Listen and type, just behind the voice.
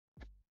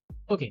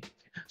Okay,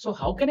 so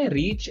how can I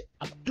reach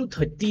up to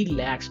 30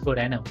 lakhs per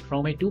annum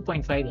from a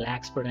 2.5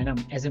 lakhs per annum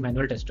as a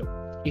manual tester?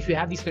 If you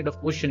have this kind of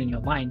question in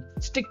your mind,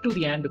 stick to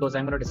the end because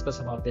I'm going to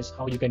discuss about this,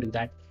 how you can do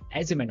that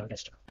as a manual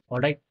tester. All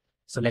right,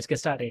 so let's get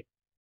started.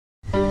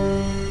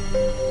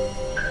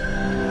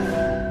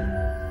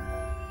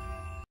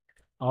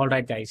 All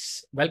right,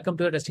 guys, welcome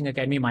to the Testing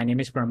Academy. My name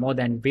is Pramod,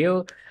 and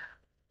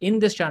in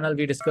this channel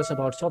we discuss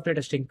about software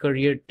testing,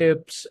 career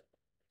tips,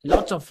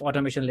 lots of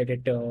automation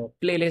related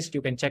playlists.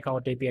 You can check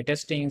out API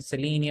testing,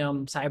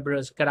 Selenium,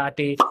 Cypress,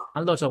 Karate,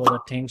 and lots of other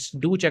things.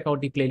 Do check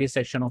out the playlist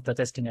section of the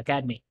Testing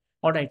Academy.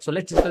 All right, so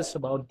let's discuss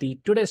about the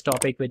today's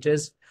topic, which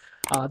is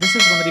this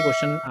is one of the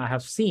question I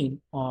have seen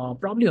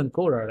probably on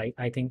Quora, right?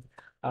 I think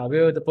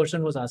where the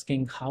person was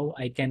asking how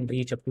I can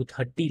reach up to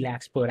 30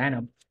 lakhs per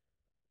annum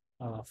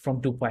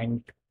from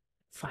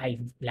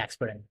 2.5 lakhs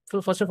per annum. So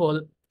first of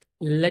all,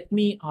 let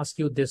me ask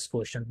you this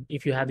question.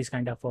 If you have this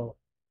kind of a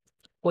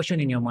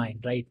question in your mind,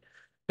 right?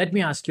 Let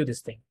me ask you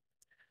this thing.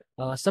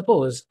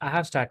 Suppose I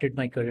have started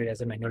my career as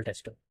a manual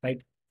tester,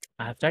 right?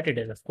 I have started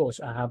it, of course.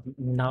 I have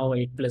now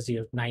 8+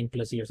 years,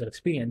 9+ years of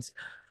experience.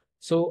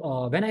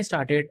 So when I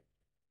started,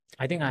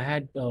 I think I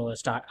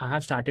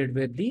have started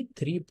with the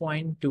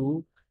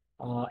 3.2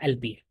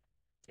 LPA,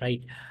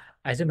 right?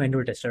 As a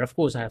manual tester. Of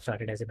course, I have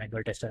started as a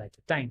manual tester at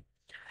the time.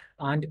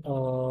 And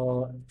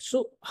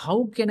so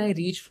how can I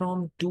reach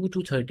from 2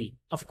 to 30?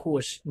 Of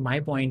course, my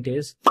point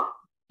is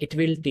it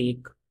will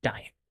take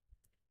time.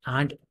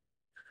 And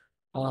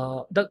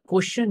the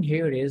question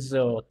here is,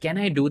 can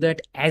I do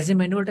that as a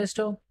manual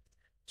tester?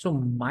 So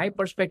my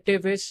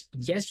perspective is,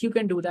 yes, you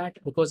can do that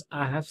because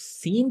I have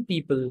seen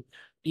people,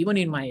 even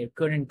in my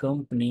current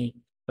company,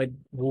 but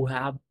who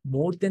have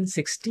more than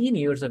 16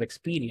 years of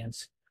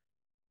experience,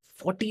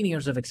 14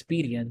 years of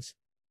experience,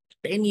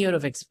 10 years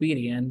of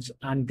experience,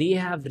 and they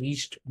have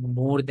reached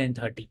more than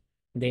 30.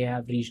 They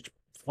have reached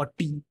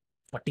 40,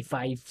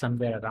 45,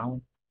 somewhere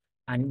around.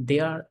 And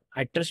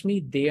I trust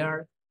me, they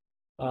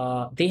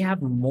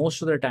have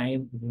most of the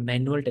time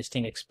manual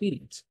testing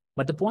experience.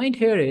 But the point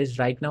here is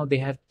right now they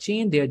have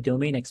changed their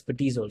domain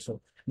expertise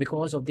also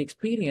because of the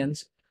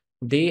experience.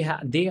 They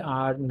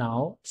are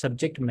now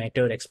subject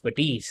matter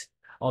expertise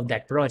of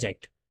that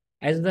project,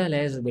 as well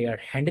as they are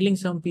handling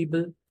some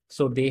people.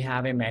 So they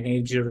have a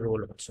manager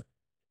role also.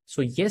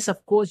 So yes,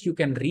 of course, you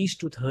can reach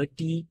to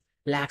 30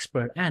 lakhs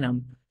per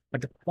annum,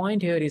 but the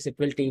point here is it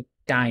will take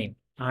time.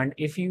 And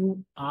if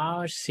you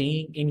are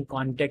seeing in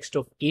context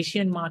of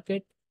Asian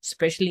market,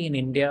 especially in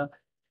India,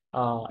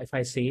 if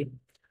I say,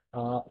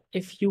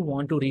 if you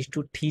want to reach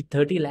to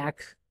 30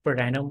 lakh per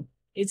annum,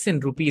 it's in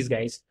rupees,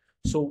 guys.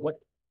 So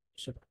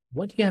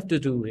what you have to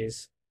do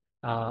is,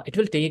 I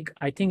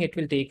think it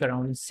will take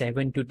around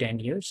 7 to 10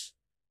 years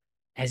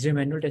as a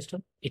manual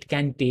tester. It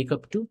can take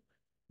up to,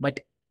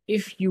 but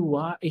if you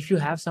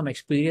have some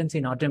experience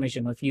in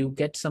automation, or if you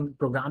get some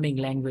programming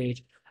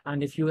language,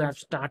 and if you have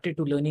started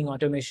to learning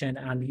automation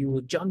and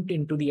you jumped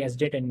into the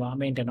SDET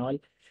environment and all,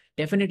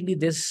 definitely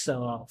this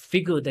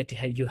figure that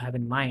you have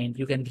in mind,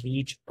 you can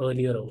reach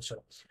earlier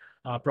also,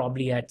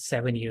 probably at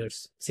 7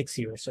 years, 6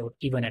 years, or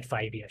even at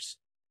 5 years.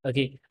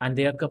 Okay, and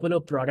there are a couple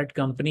of product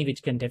company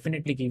which can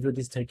definitely give you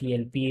this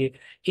 30 LPA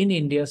in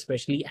India,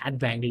 especially at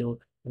Bangalore,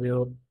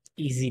 where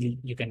easily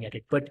you can get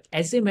it. But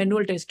as a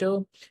manual tester,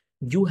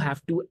 you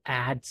have to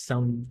add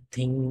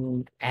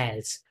something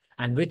else,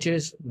 and which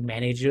is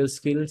managerial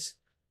skills,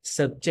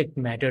 subject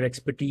matter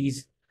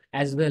expertise,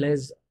 as well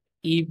as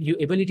your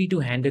ability to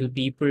handle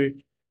people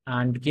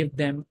and give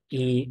them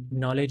a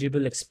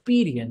knowledgeable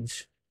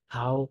experience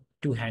how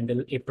to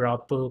handle a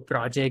proper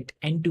project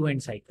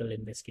end-to-end cycle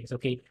in this case.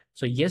 Okay,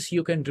 so yes,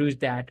 you can do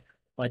that,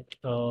 but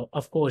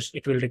of course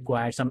it will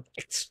require some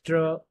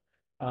extra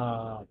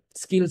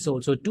skills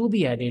also to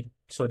be added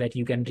so that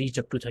you can reach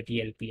up to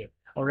 30 LPA.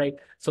 All right,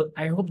 so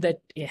I hope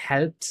that it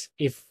helps.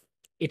 If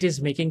it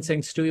is making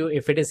sense to you,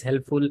 if it is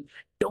helpful,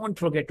 don't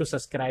forget to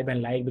subscribe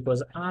and like,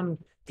 because I'm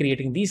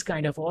creating these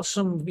kind of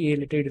awesome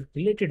related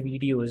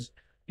videos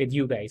with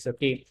you guys.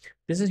 Okay,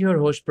 this is your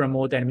host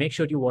Pramod, and make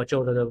sure you watch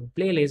out the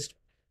playlist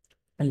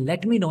and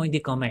let me know in the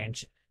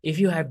comments if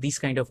you have this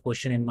kind of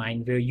question in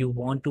mind where you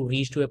want to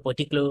reach to a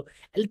particular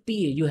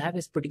LPA, you have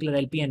a particular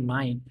LPA in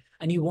mind,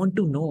 and you want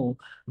to know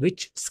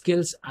which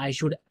skills I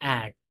should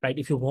add, right?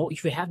 If you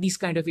have this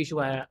kind of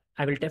issue, I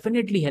will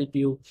definitely help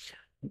you.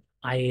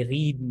 I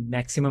read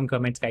maximum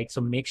comments, guys,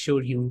 so make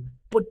sure you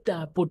put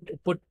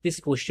this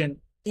question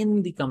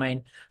in the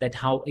comment, that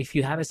how, if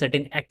you have a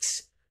certain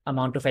X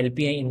amount of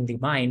LPA in the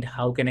mind,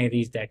 how can I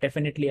reach that?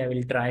 Definitely, I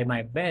will try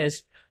my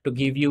best to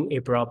give you a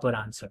proper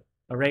answer.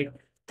 All right.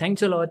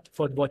 Thanks a lot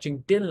for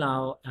watching till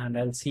now, and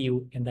I'll see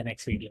you in the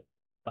next video.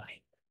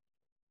 Bye.